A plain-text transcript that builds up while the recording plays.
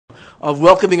of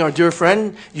welcoming our dear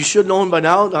friend. You should know him by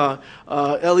now,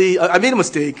 Elie. I made a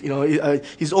mistake.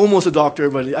 He's almost a doctor,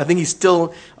 but I think he's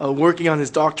still working on his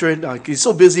doctorate. He's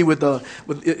so busy with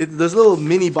there's a little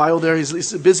mini bio there.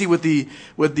 He's busy with the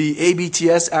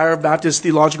ABTS, Arab Baptist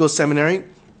Theological Seminary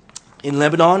in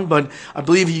Lebanon, but I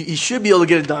believe he should be able to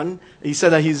get it done. He said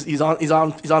that he's on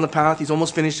the path. He's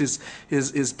almost finished his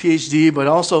PhD, but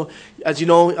also, as you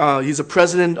know, he's a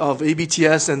president of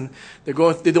ABTS, and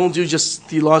they don't do just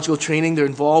theological training. They're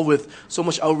involved with so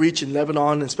much outreach in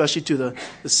Lebanon, especially to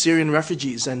the Syrian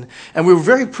refugees. And we're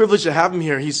very privileged to have him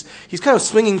here. He's kind of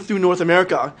swinging through North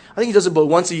America. I think he does it about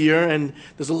once a year, and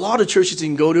there's a lot of churches he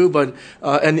can go to. But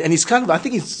and he's kind of, I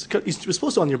think he's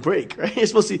supposed to on your break, right? He's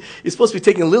supposed to be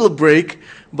taking a little break,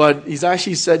 but he's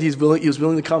actually said he was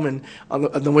willing to come, and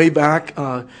on the way back,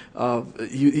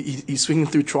 he's swinging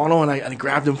through Toronto, and I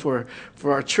grabbed him for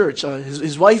our church.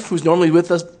 His wife, who's normally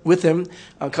with him,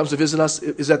 comes to visit us,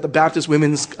 is at the Baptist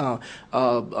Women's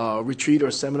retreat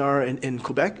or seminar in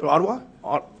Quebec or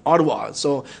Ottawa.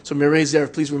 So Mireille's there.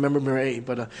 Please remember Mireille.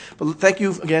 But thank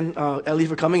you again, Elie,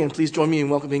 for coming, and please join me in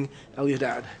welcoming Elie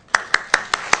Haddad.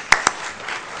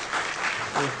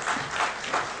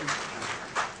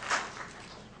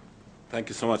 Thank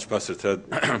you so much, Pastor Ted.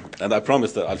 And I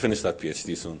promise that I'll finish that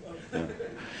PhD soon. Yeah.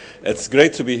 It's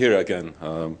great to be here again.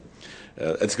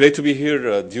 It's great to be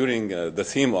here during the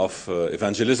theme of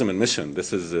evangelism and mission.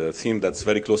 This is a theme that's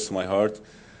very close to my heart,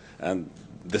 and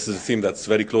this is a theme that's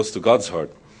very close to God's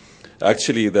heart.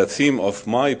 Actually, the theme of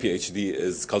my PhD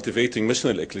is cultivating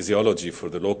missional ecclesiology for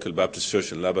the local Baptist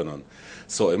church in Lebanon.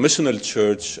 So a missional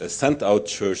church, a sent-out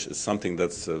church, is something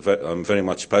that's I'm very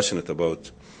much passionate about.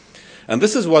 And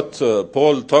this is what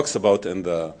Paul talks about in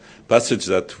the passage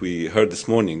that we heard this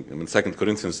morning in 2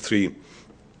 Corinthians 3.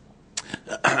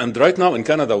 And right now in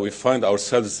Canada, we find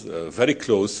ourselves very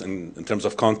close in terms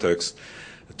of context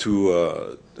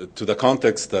to the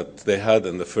context that they had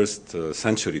in the first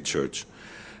century church.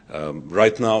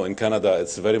 Right now in Canada,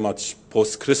 it's very much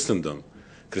post-Christendom.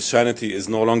 Christianity is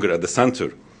no longer at the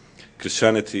center.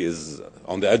 Christianity is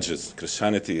on the edges.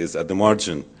 Christianity is at the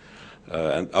margin.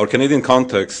 And our Canadian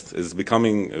context is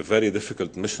becoming a very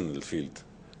difficult missional field,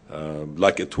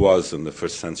 like it was in the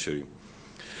first century.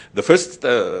 The first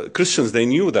Christians, they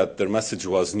knew that their message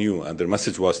was new, and their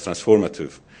message was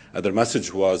transformative, and their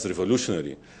message was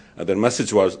revolutionary, and their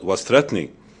message was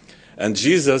threatening. And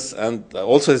Jesus and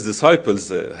also his disciples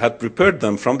had prepared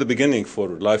them from the beginning for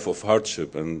life of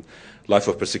hardship and life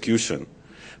of persecution.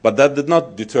 But that did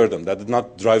not deter them. That did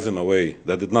not drive them away.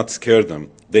 That did not scare them.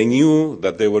 They knew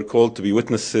that they were called to be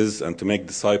witnesses and to make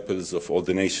disciples of all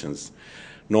the nations,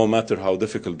 no matter how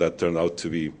difficult that turned out to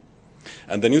be.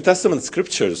 And the New Testament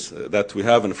scriptures that we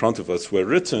have in front of us were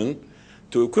written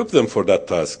to equip them for that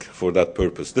task, for that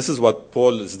purpose. This is what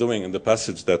Paul is doing in the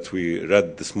passage that we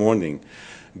read this morning,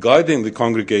 guiding the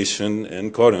congregation in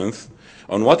Corinth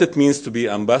on what it means to be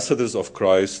ambassadors of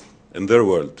Christ in their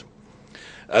world.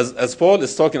 As Paul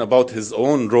is talking about his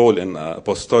own role in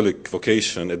apostolic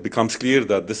vocation, it becomes clear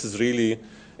that this is really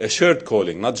a shared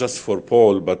calling, not just for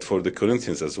Paul, but for the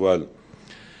Corinthians as well.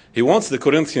 He wants the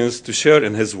Corinthians to share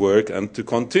in his work and to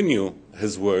continue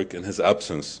his work in his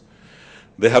absence.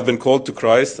 They have been called to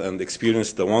Christ and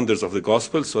experienced the wonders of the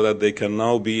gospel so that they can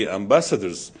now be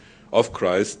ambassadors of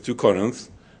Christ to Corinth,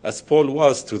 as Paul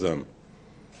was to them.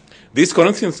 These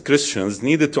Corinthian Christians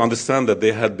needed to understand that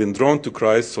they had been drawn to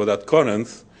Christ so that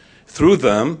Corinth, through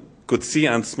them, could see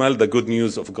and smell the good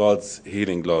news of God's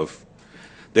healing love.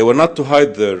 They were not to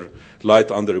hide their light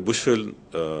under a bushel.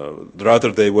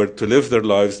 Rather, they were to live their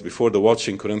lives before the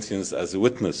watching Corinthians as a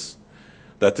witness.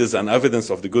 That is, an evidence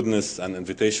of the goodness and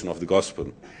invitation of the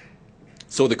gospel.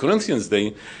 So the Corinthians,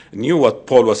 they knew what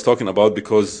Paul was talking about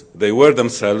because they were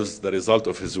themselves the result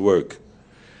of his work.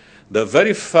 The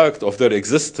very fact of their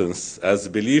existence as a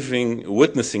believing,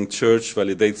 witnessing church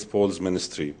validates Paul's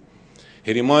ministry.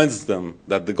 He reminds them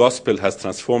that the gospel has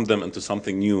transformed them into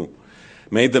something new,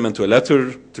 made them into a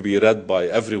letter to be read by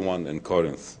everyone in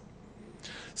Corinth.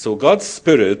 So God's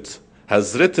Spirit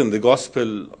has written the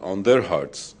gospel on their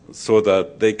hearts so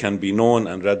that they can be known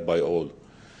and read by all.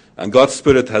 And God's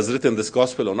Spirit has written this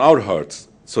gospel on our hearts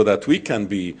so that we can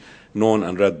be known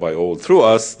and read by all. Through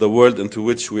us, the world into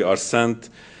which we are sent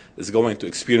is going to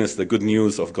experience the good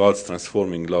news of God's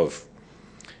transforming love.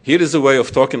 Here is a way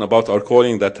of talking about our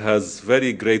calling that has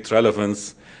very great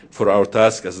relevance for our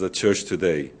task as the church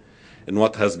today in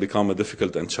what has become a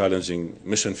difficult and challenging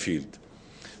mission field.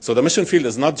 So the mission field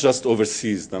is not just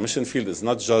overseas. The mission field is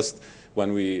not just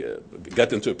when we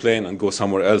get into a plane and go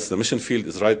somewhere else. The mission field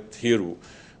is right here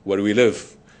where we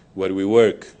live, where we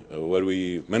work, where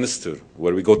we minister,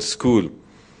 where we go to school.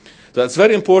 So it's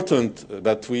very important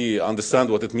that we understand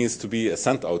what it means to be a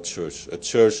sent-out church, a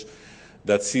church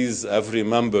that sees every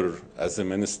member as a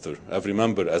minister, every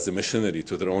member as a missionary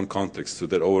to their own context, to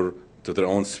their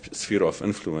own sphere of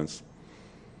influence.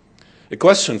 A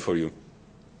question for you.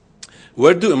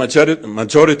 Where do a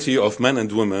majority of men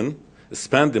and women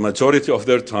spend the majority of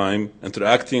their time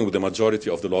interacting with the majority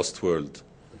of the lost world?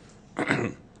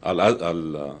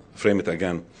 I'll frame it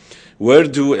again. Where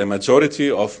do a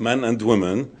majority of men and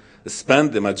women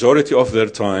spend the majority of their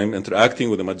time interacting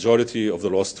with the majority of the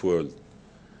lost world?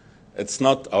 It's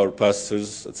not our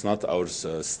pastors, it's not our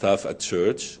staff at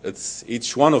church, it's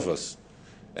each one of us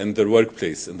in their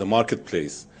workplace, in the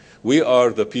marketplace. We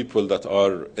are the people that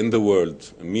are in the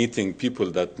world, meeting people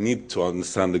that need to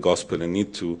understand the gospel and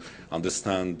need to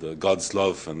understand God's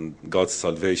love and God's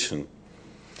salvation.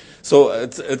 So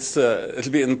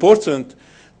it'll be important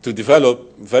to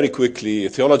develop very quickly a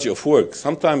theology of work.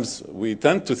 Sometimes we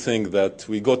tend to think that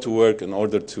we go to work in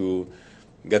order to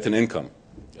get an income,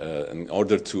 in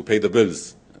order to pay the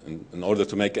bills, in order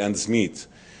to make ends meet.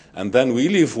 And then we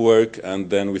leave work and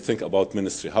then we think about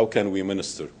ministry. How can we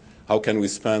minister? How can we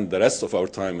spend the rest of our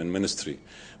time in ministry?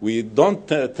 We don't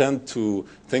tend to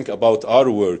think about our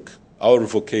work, our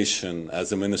vocation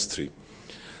as a ministry.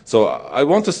 So I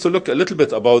want us to look a little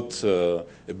bit about a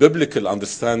biblical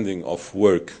understanding of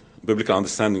work, biblical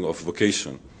understanding of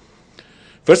vocation.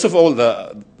 First of all,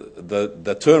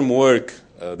 the term work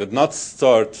did not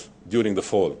start during the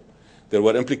fall. There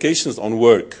were implications on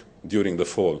work during the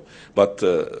fall. But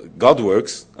God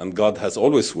works, and God has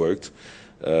always worked.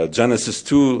 Genesis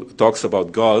 2 talks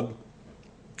about God.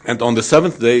 And on the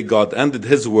seventh day, God ended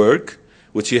his work,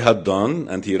 which he had done,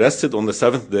 and he rested on the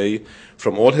seventh day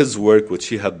from all his work which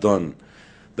he had done.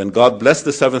 Then God blessed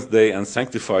the seventh day and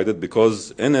sanctified it,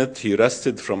 because in it he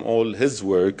rested from all his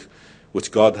work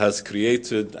which God has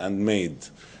created and made.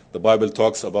 The Bible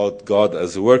talks about God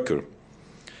as a worker.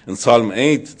 In Psalm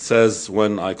 8 it says,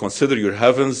 when I consider your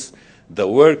heavens, the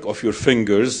work of your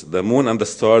fingers, the moon and the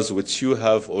stars which you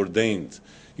have ordained,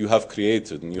 you have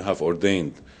created and you have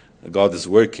ordained. God is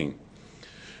working.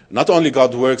 Not only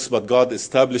God works, but God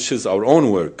establishes our own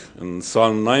work. In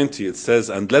Psalm 90 it says,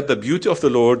 and let the beauty of the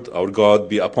Lord our God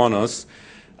be upon us,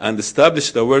 and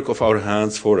establish the work of our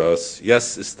hands for us.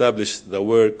 Yes, establish the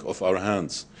work of our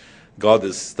hands. God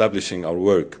is establishing our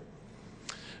work.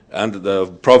 And the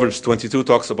Proverbs 22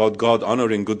 talks about God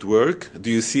honoring good work.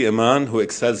 Do you see a man who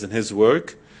excels in his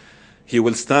work? He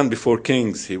will stand before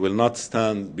kings. He will not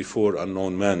stand before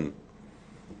unknown men.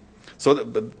 So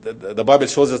the Bible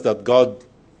shows us that God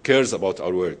cares about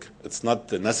our work. It's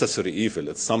not a necessary evil.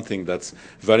 It's something that's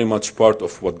very much part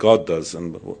of what God does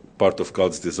and part of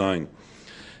God's design.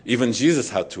 Even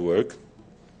Jesus had to work.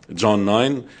 John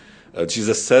 9,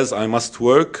 Jesus says, I must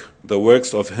work the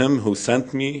works of him who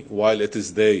sent me while it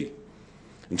is day.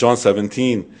 In John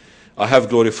 17, I have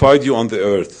glorified you on the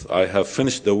earth. I have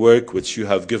finished the work which you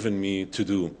have given me to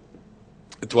do.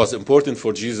 It was important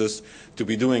for Jesus to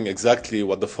be doing exactly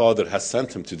what the Father has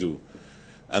sent him to do.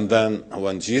 And then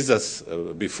when Jesus,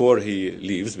 before he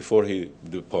leaves, before he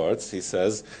departs, he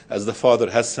says, as the Father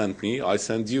has sent me, I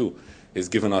send you. He's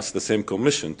given us the same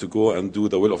commission to go and do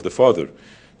the will of the Father,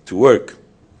 to work.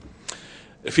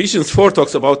 Ephesians 4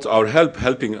 talks about our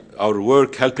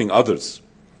work helping others.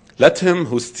 Let him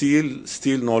who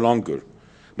steal no longer,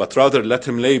 but rather let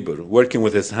him labor, working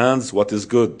with his hands what is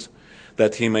good,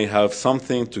 that he may have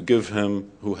something to give him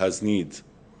who has need.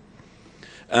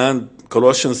 And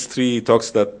Colossians 3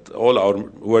 talks that all our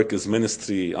work is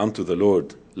ministry unto the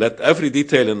Lord. Let every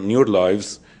detail in your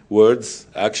lives, words,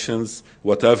 actions,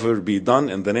 whatever, be done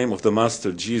in the name of the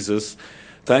Master Jesus,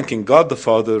 thanking God the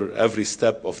Father every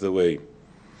step of the way.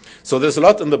 So there's a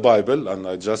lot in the Bible, and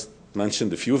I just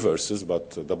mentioned a few verses,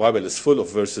 but the Bible is full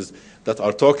of verses that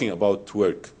are talking about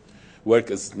work.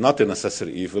 Work is not a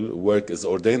necessary evil. Work is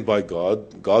ordained by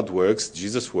God. God works.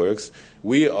 Jesus works.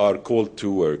 We are called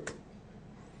to work.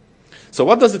 So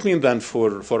what does it mean then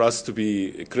for us to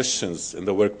be Christians in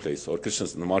the workplace or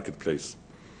Christians in the marketplace?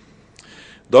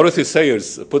 Dorothy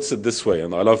Sayers puts it this way,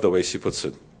 and I love the way she puts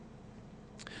it.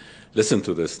 Listen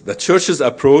to this. The church's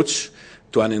approach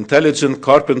to an intelligent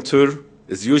carpenter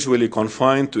is usually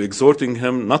confined to exhorting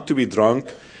him not to be drunk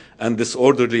and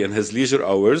disorderly in his leisure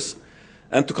hours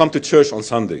and to come to church on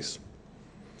Sundays.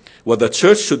 What the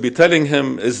church should be telling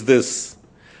him is this,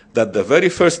 that the very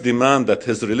first demand that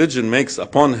his religion makes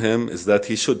upon him is that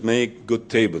he should make good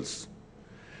tables.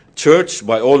 Church,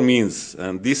 by all means,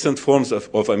 and decent forms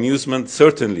of amusement,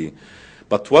 certainly.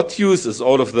 But what use is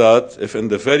all of that if in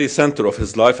the very center of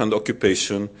his life and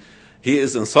occupation, he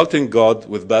is insulting God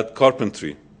with bad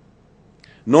carpentry?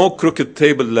 No crooked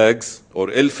table legs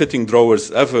or ill-fitting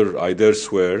drawers ever, I dare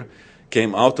swear,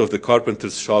 came out of the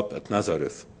carpenter's shop at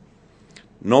Nazareth.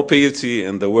 No piety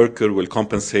in the worker will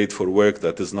compensate for work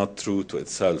that is not true to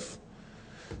itself.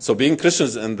 So being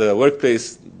Christians in the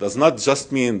workplace does not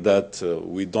just mean that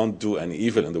we don't do any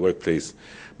evil in the workplace,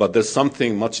 but there's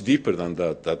something much deeper than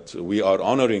that, that we are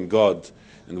honoring God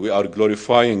and we are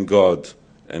glorifying God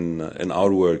in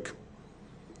our work.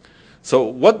 So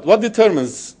what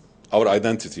determines our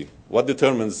identity? What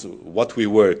determines what we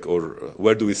work, or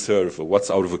where do we serve, or what's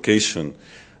our vocation,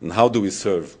 and how do we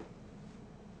serve?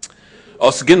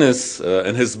 Os Guinness,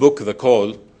 in his book, The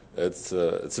Call, it's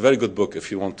a very good book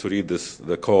if you want to read this,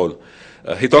 The Call.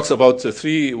 He talks about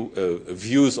three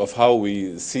views of how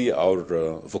we see our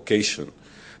vocation.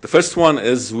 The first one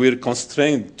is we're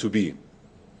constrained to be.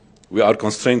 We are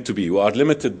constrained to be. We are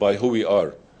limited by who we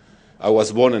are. I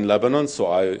was born in Lebanon,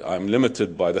 so I'm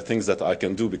limited by the things that I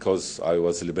can do because I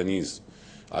was Lebanese.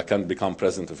 I can't become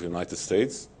president of the United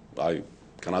States. I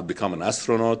cannot become an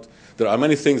astronaut. There are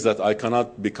many things that I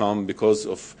cannot become because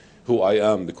of who I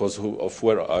am, because of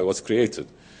where I was created.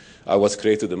 I was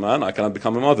created a man. I cannot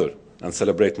become a mother and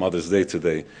celebrate Mother's Day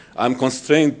today. I'm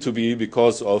constrained to be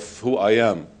because of who I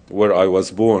am, where I was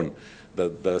born,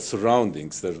 the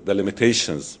surroundings, the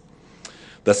limitations.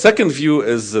 The second view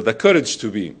is the courage to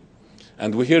be.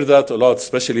 And we hear that a lot,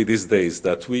 especially these days,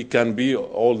 that we can be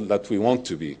all that we want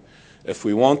to be. If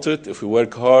we want it, if we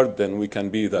work hard, then we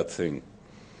can be that thing.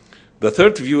 The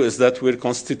third view is that we're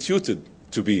constituted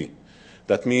to be.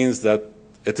 That means that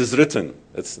it is written.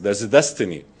 There's a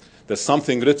destiny. There's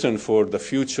something written for the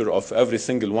future of every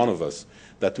single one of us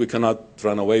that we cannot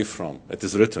run away from. It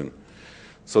is written.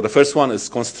 So the first one is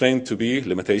constrained to be,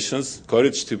 limitations,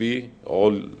 courage to be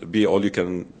all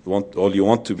you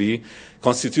want to be,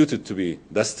 constituted to be,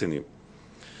 destiny.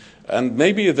 And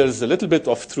maybe there's a little bit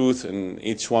of truth in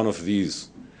each one of these.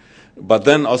 But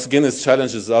then Os Guinness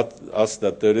challenges us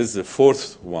that there is a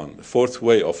fourth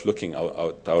way of looking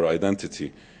at our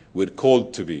identity. We're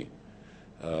called to be.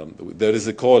 There is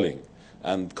a calling.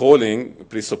 And calling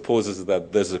presupposes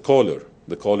that there's a caller.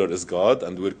 The caller is God,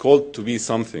 and we're called to be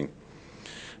something.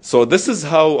 So this is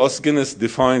how Os Guinness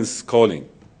defines calling.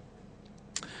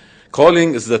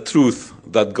 Calling is the truth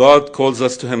that God calls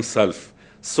us to himself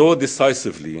so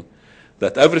decisively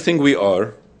that everything we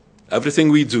are, everything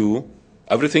we do,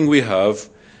 everything we have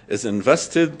is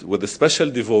invested with a special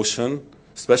devotion,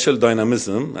 special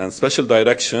dynamism, and special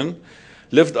direction,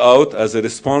 lived out as a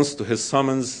response to his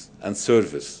summons and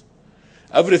service.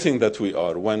 Everything that we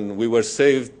are, when we were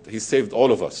saved, he saved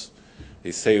all of us.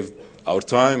 He saved our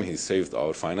time, he saved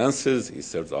our finances, he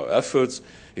saved our efforts,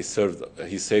 he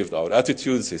saved our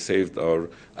attitudes, he saved our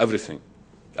everything.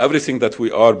 Everything that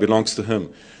we are belongs to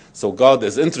him. So God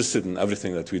is interested in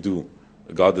everything that we do.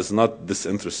 God is not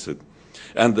disinterested.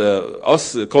 And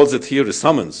Os calls it here a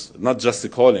summons, not just a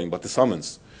calling, but a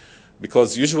summons.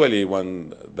 Because usually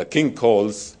when the king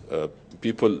calls,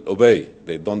 people obey.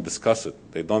 They don't discuss it.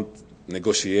 They don't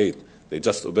negotiate. They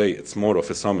just obey. It's more of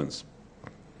a summons.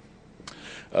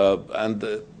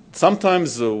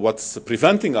 Sometimes what's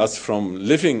preventing us from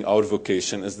living our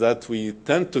vocation is that we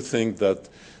tend to think that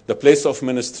the place of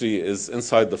ministry is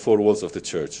inside the four walls of the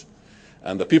church.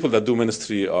 And the people that do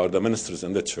ministry are the ministers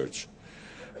in the church.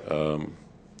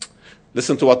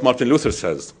 Listen to what Martin Luther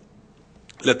says.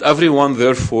 Let everyone,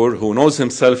 therefore, who knows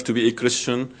himself to be a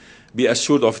Christian, be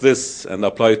assured of this and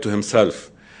apply it to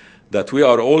himself, that we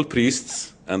are all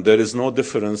priests and there is no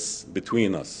difference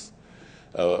between us.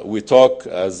 We talk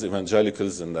as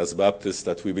evangelicals and as Baptists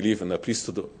that we believe in the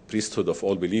priesthood of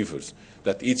all believers,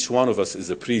 that each one of us is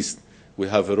a priest. We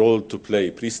have a role to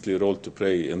play, priestly role to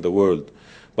play in the world,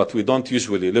 but we don't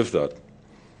usually live that.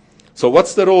 So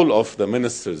what's the role of the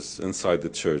ministers inside the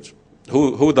church?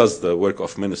 Who does the work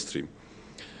of ministry?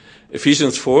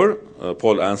 Ephesians 4,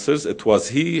 Paul answers, it was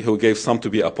he who gave some to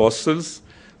be apostles,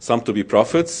 some to be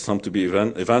prophets, some to be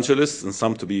evangelists, and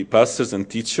some to be pastors and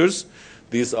teachers.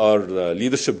 These are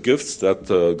leadership gifts that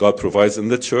God provides in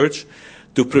the church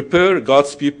to prepare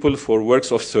God's people for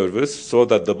works of service so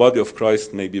that the body of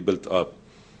Christ may be built up.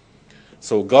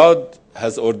 So God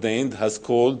has ordained, has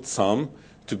called some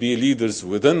to be leaders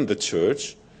within the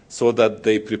church so that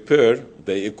they prepare,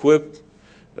 they equip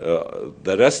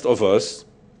the rest of us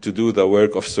to do the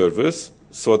work of service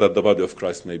so that the body of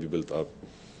Christ may be built up.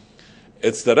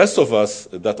 It's the rest of us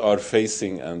that are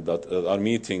facing and that are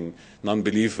meeting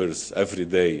non-believers every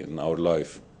day in our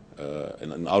life,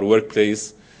 in our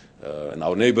workplace, in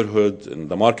our neighborhood, in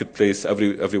the marketplace,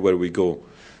 everywhere we go.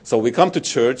 So we come to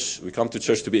church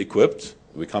to be equipped,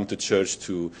 we come to church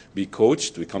to be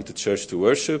coached, we come to church to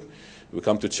worship, we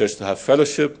come to church to have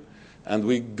fellowship, and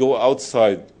we go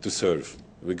outside to serve.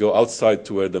 We go outside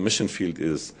to where the mission field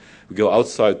is. We go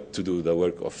outside to do the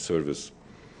work of service.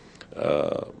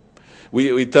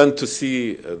 We tend to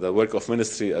see the work of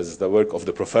ministry as the work of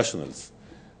the professionals,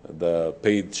 the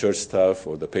paid church staff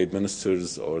or the paid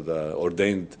ministers or the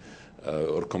ordained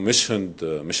or commissioned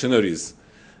missionaries.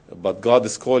 But God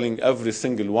is calling every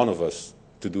single one of us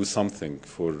to do something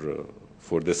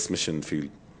for this mission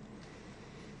field.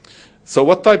 So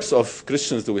what types of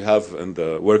Christians do we have in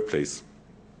the workplace?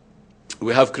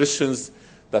 We have Christians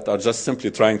that are just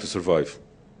simply trying to survive.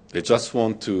 They just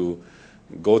want to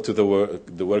go to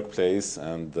the workplace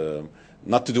and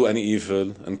not to do any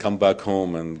evil and come back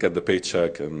home and get the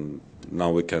paycheck, and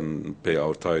now we can pay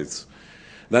our tithes.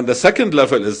 Then the second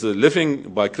level is living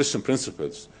by Christian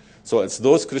principles. So it's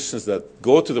those Christians that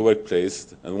go to the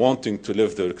workplace and wanting to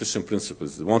live their Christian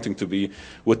principles, wanting to be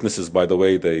witnesses by the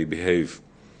way they behave.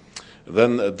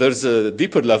 Then there's a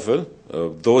deeper level,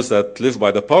 those that live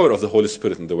by the power of the Holy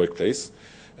Spirit in the workplace.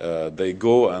 They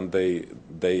go and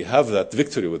they have that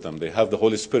victory with them. They have the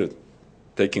Holy Spirit,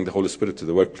 taking the Holy Spirit to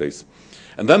the workplace.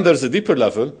 And then there's a deeper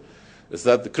level, is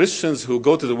that the Christians who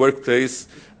go to the workplace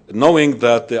knowing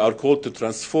that they are called to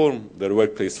transform their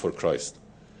workplace for Christ.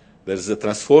 There's a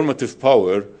transformative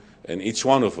power in each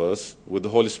one of us with the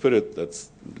Holy Spirit that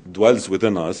dwells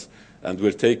within us, and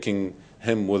we're taking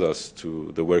Him with us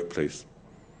to the workplace.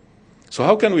 So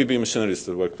how can we be missionaries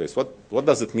to the workplace? What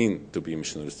does it mean to be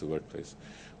missionaries to the workplace?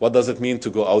 What does it mean to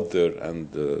go out there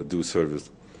and do service?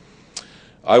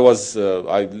 I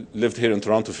lived here in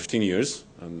Toronto 15 years,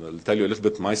 and I'll tell you a little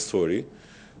bit my story.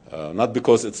 Not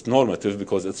because it's normative,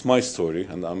 because it's my story,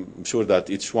 and I'm sure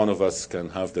that each one of us can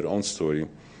have their own story.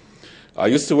 I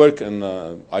used to work in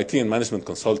IT and management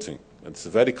consulting. It's a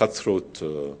very cutthroat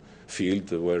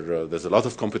field where there's a lot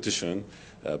of competition.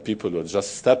 People will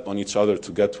just step on each other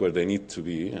to get where they need to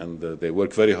be, and they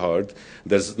work very hard.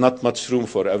 There's not much room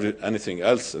for anything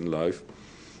else in life.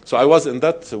 So I was in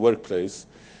that workplace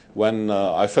when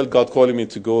I felt God calling me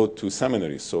to go to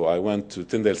seminary. So I went to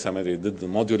Tyndale Seminary, did the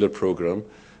modular program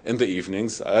in the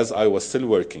evenings as I was still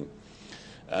working.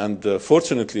 And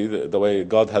fortunately, the way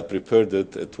God had prepared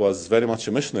it, it was very much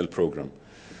a missional program.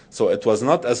 So it was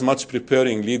not as much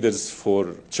preparing leaders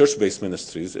for church-based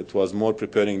ministries. It was more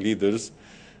preparing leaders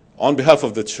on behalf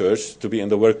of the church to be in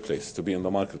the workplace, to be in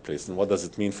the marketplace, and what does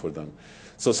it mean for them.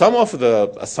 So some of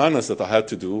the assignments that I had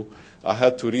to do, I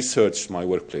had to research my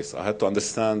workplace. I had to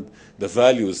understand the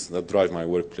values that drive my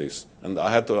workplace. And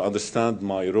I had to understand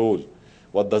my role.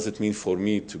 What does it mean for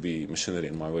me to be missionary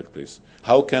in my workplace?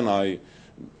 How can I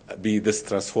be this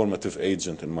transformative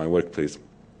agent in my workplace?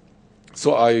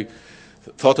 So I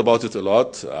thought about it a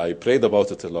lot. I prayed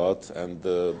about it a lot. And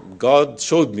God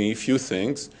showed me a few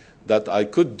things that I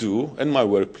could do in my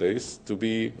workplace to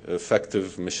be an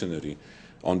effective missionary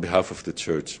on behalf of the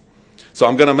church. So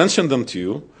I'm going to mention them to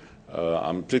you.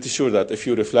 I'm pretty sure that if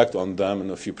you reflect on them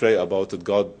and if you pray about it,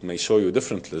 God may show you a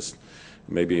different list,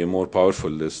 maybe a more powerful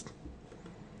list.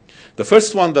 The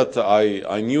first one that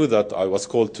I knew that I was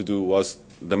called to do was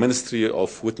the ministry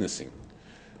of witnessing,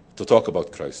 to talk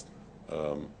about Christ.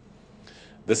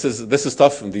 This is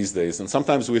tough in these days, and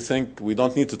sometimes we think we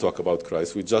don't need to talk about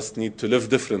Christ. We just need to live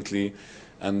differently,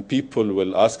 and people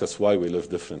will ask us why we live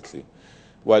differently.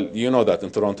 Well, you know that in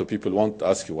Toronto, people won't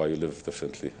ask you why you live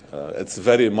differently. It's a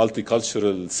very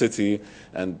multicultural city,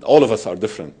 and all of us are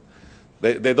different.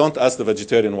 They don't ask the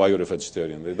vegetarian why you're a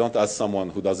vegetarian. They don't ask someone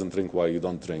who doesn't drink why you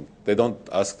don't drink. They don't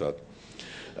ask that.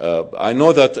 I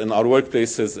know that in our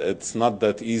workplaces, it's not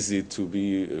that easy to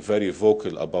be very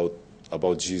vocal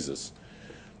about Jesus.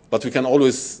 But we can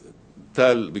always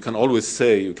tell, we can always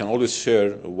say, we can always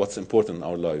share what's important in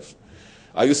our lives.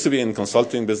 I used to be in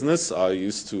consulting business. I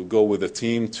used to go with a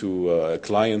team to a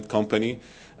client company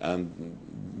and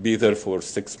be there for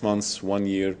 6 months, 1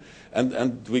 year.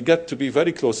 And we get to be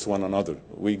very close to one another.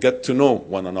 We get to know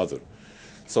one another.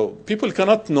 So people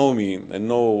cannot know me and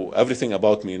know everything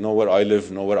about me, know where I live,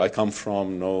 know where I come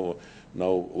from, know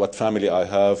what family I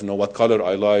have, know what color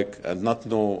I like, and not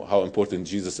know how important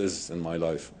Jesus is in my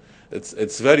life.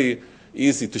 It's very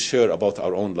easy to share about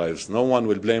our own lives. No one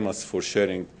will blame us for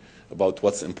sharing about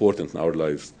what's important in our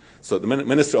lives. So the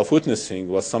ministry of witnessing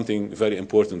was something very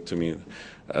important to me,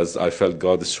 as I felt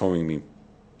God is showing me.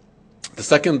 The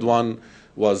second one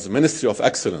was ministry of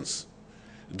excellence,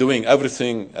 doing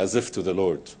everything as if to the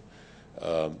Lord.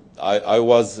 I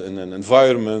was in an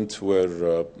environment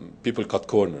where people cut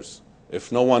corners.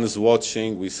 If no one is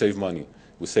watching, we save money.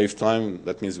 We save time,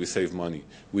 that means we save money.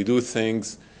 We do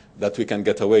things that we can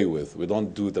get away with. We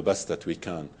don't do the best that we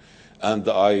can. And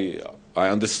I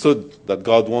understood that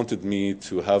God wanted me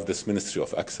to have this ministry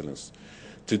of excellence,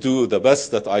 to do the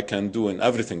best that I can do in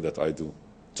everything that I do.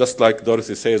 Just like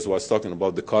Dorothy Sayers was talking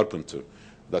about the carpenter.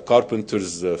 The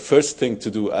carpenter's first thing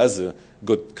to do as a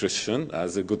good Christian,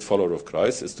 as a good follower of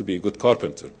Christ, is to be a good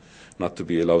carpenter, not to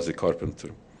be a lousy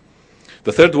carpenter.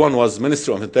 The third one was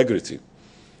ministry of integrity.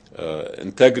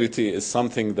 Integrity is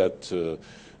something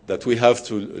that we have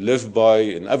to live by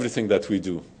in everything that we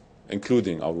do,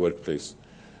 including our workplace.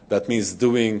 That means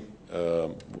doing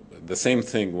the same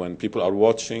thing when people are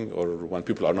watching or when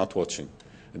people are not watching.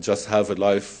 Just have a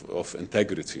life of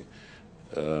integrity.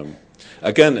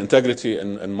 Again, integrity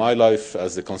in my life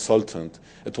as a consultant,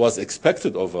 it was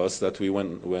expected of us that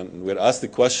when we're asked the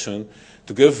question,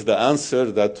 to give the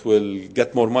answer that will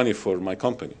get more money for my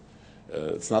company.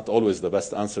 It's not always the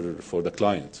best answer for the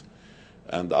client.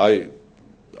 And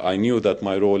I knew that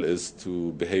my role is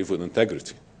to behave with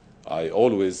integrity. I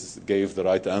always gave the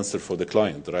right answer for the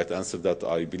client, the right answer that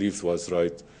I believed was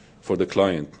right for the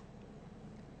client.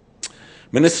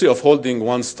 Ministry of holding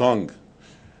one's tongue.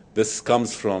 This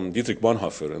comes from Dietrich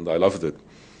Bonhoeffer, and I loved it.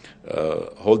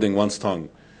 Holding one's tongue.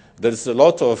 There's a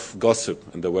lot of gossip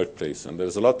in the workplace, and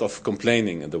there's a lot of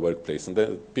complaining in the workplace,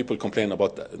 and people complain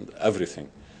about everything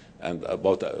and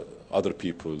about other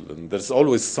people, and there's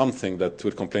always something that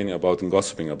we're complaining about and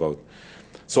gossiping about.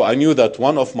 So I knew that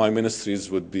one of my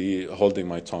ministries would be holding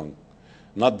my tongue,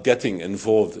 not getting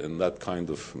involved in that kind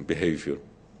of behavior.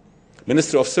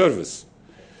 Ministry of service,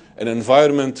 an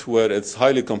environment where it's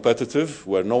highly competitive,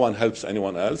 where no one helps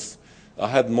anyone else. I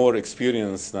had more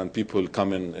experience than people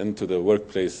coming into the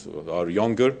workplace who are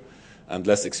younger and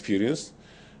less experienced.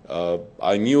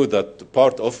 I knew that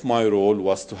part of my role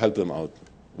was to help them out,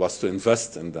 was to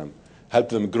invest in them, help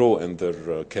them grow in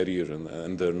their career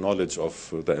and their knowledge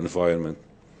of the environment.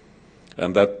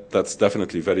 And that's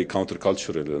definitely very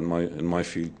countercultural in my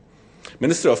field.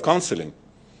 Ministry of counseling.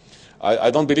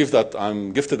 I don't believe that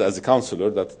I'm gifted as a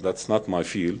counselor. That's not my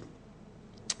field.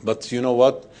 But you know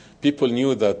what? People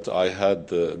knew that I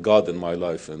had God in my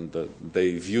life, and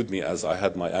they viewed me as I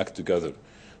had my act together.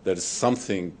 There is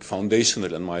something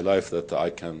foundational in my life that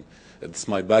it's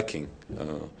my backing.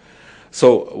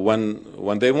 So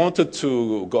when they wanted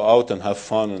to go out and have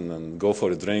fun and go for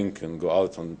a drink and go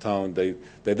out on town, they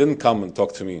didn't come and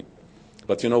talk to me.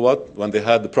 But you know what? When they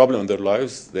had the problem in their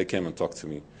lives, they came and talked to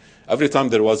me. Every time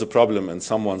there was a problem in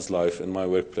someone's life in my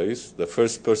workplace, the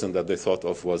first person that they thought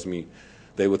of was me.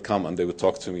 They would come and they would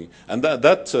talk to me. And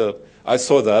I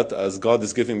saw that as God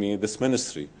is giving me this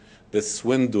ministry, this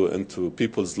window into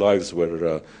people's lives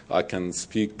where I can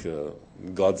speak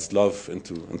God's love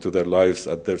into their lives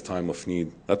at their time of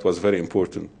need. That was very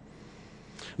important.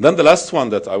 Then the last one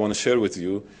that I want to share with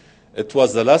you, it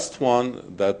was the last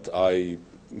one that I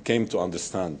came to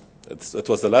understand. It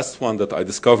was the last one that I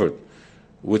discovered,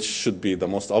 which should be the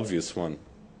most obvious one.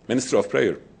 Ministry of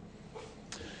prayer.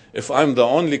 If I'm the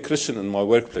only Christian in my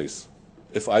workplace,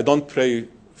 if I don't pray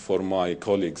for my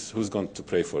colleagues, who's going to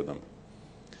pray for them?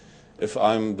 If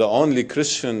I'm the only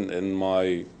Christian in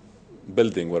my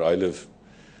building where I live,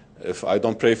 if I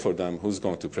don't pray for them, who's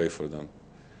going to pray for them?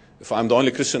 If I'm the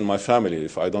only Christian in my family,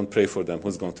 if I don't pray for them,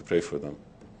 who's going to pray for them?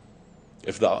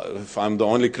 If I'm the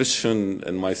only Christian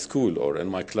in my school or in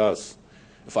my class,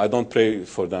 if I don't pray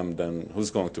for them, then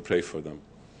who's going to pray for them?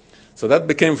 So that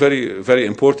became very, very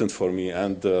important for me.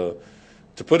 And to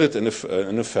put it in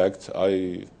effect,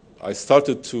 I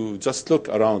started to just look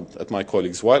around at my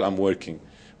colleagues while I'm working.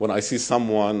 When I see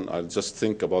someone, I'll just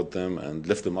think about them and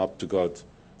lift them up to God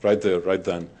right there, right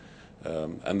then.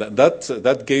 And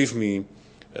that gave me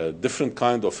a different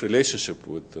kind of relationship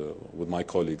with my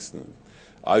colleagues.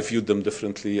 I viewed them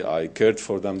differently. I cared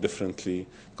for them differently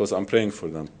because I'm praying for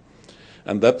them.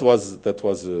 And that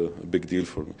was a big deal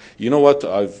for me. You know what?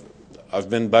 I've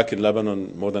been back in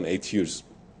Lebanon more than 8 years,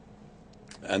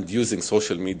 and using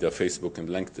social media, Facebook and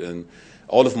LinkedIn,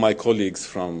 all of my colleagues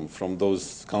from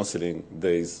those counseling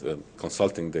days,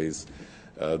 consulting days,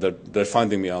 they're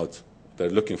finding me out. They're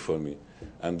looking for me,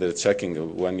 and they're checking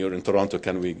when you're in Toronto.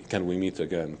 Can we meet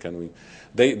again?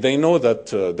 They know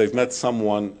that they've met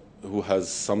someone who has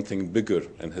something bigger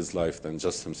in his life than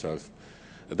just himself.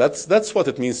 That's what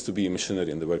it means to be a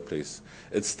missionary in the workplace.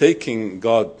 It's taking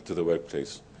God to the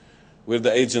workplace. We're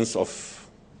the agents of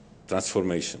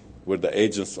transformation. We're the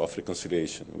agents of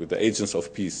reconciliation. We're the agents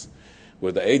of peace.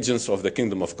 We're the agents of the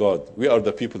kingdom of God. We are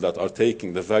the people that are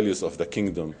taking the values of the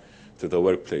kingdom to the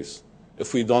workplace.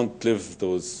 If we don't live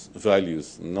those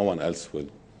values, no one else will.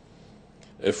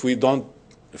 If we don't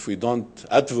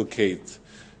advocate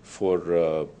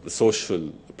for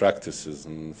social practices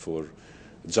and for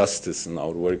justice in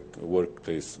our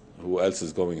workplace, who else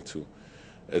is going to?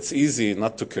 it's easy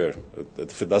not to care.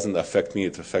 If it doesn't affect me,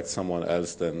 it affects someone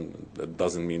else, then it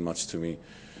doesn't mean much to me.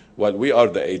 Well, we are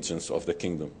the agents of the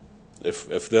kingdom.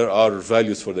 If there are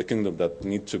values for the kingdom that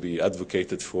need to be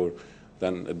advocated for,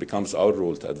 then it becomes our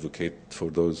role to advocate for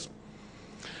those.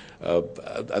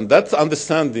 And that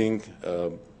understanding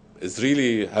has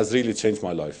really changed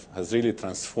my life, has really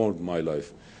transformed my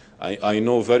life. I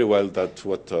know very well that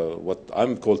what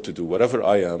I'm called to do, whatever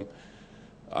I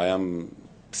am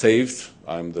saved,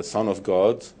 I'm the Son of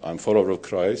God, I'm follower of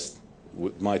Christ,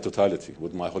 with my totality,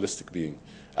 with my holistic being,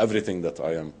 everything that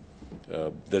I am.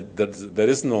 There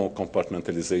is no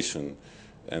compartmentalization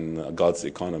in God's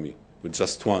economy, with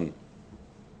just one.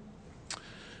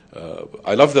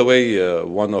 I love the way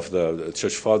one of the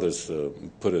church fathers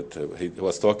put it. He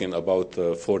was talking about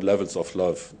 4 levels of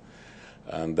love.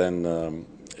 And then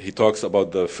he talks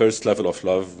about the first level of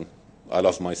love, I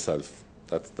love myself.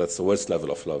 That's the worst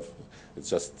level of love. It's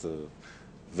just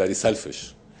very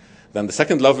selfish. Then the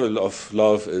second level of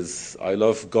love is I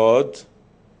love God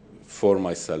for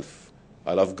myself.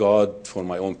 I love God for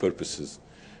my own purposes.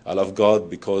 I love God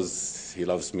because He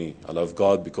loves me. I love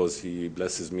God because He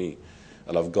blesses me.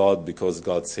 I love God because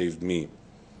God saved me.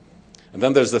 And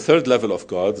then there's the third level of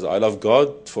God. I love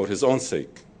God for His own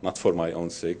sake, not for my own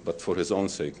sake, but for His own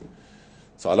sake.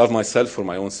 So I love myself for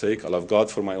my own sake. I love God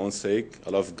for my own sake. I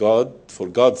love God for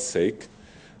God's sake.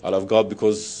 I love God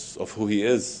because of who He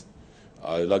is.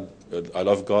 I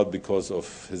love God because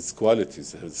of His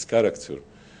qualities, His character.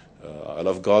 I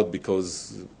love God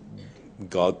because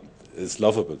God is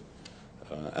lovable.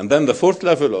 And then the fourth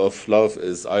level of love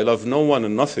is I love no one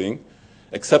and nothing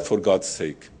except for God's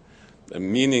sake.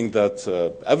 Meaning that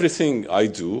everything I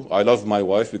do, I love my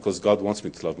wife because God wants me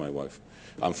to love my wife.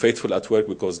 I'm faithful at work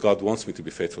because God wants me to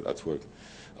be faithful at work.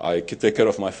 I take care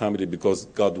of my family because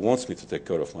God wants me to take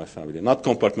care of my family. Not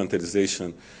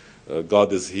compartmentalization.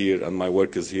 God is here and my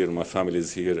work is here and my family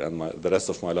is here and the rest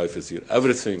of my life is here.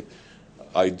 Everything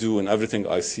I do and everything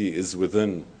I see is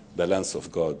within the lens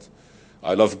of God.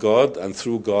 I love God, and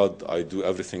through God I do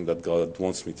everything that God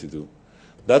wants me to do.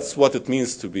 That's what it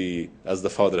means to be, as the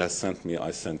Father has sent me,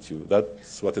 I sent you.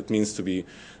 That's what it means to be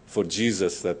for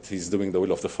Jesus, that He's doing the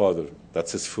will of the Father.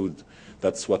 That's His food.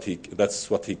 That's what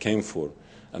He came for.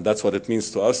 And that's what it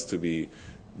means to us to be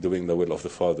doing the will of the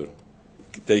Father,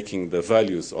 taking the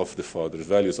values of the Father,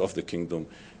 values of the kingdom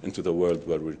into the world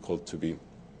where we're called to be.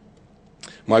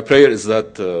 My prayer is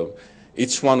that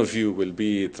each one of you will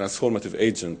be a transformative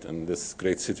agent in this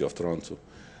great city of Toronto.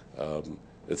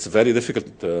 It's a very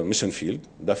difficult mission field,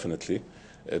 definitely.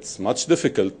 It's much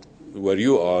difficult where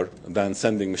you are than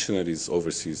sending missionaries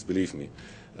overseas, believe me.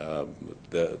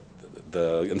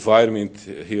 The environment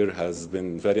here has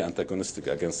been very antagonistic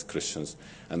against Christians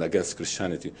and against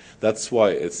Christianity. That's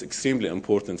why it's extremely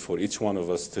important for each one of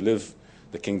us to live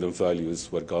the kingdom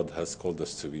values where God has called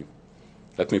us to be.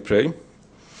 Let me pray.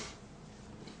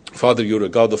 Father, you're a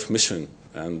God of mission,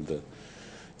 and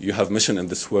you have mission in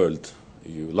this world.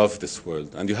 You love this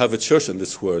world, and you have a church in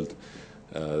this world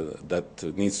that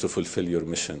needs to fulfill your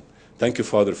mission. Thank you,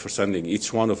 Father, for sending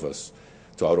each one of us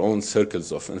to our own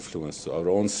circles of influence, to our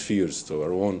own spheres, to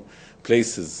our own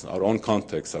places, our own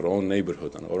context, our own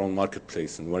neighborhood, and our own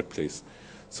marketplace and workplace,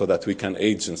 so that we can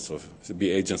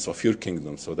be agents of your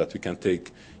kingdom, so that we can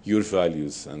take your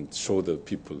values and show the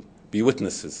people, be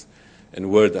witnesses in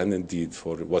word and in deed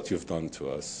for what you've done to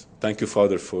us. Thank you,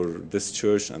 Father, for this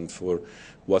church and for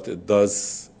what it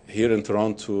does here in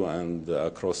Toronto and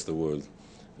across the world.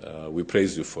 We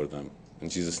praise you for them. In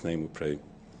Jesus' name we pray.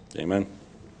 Amen.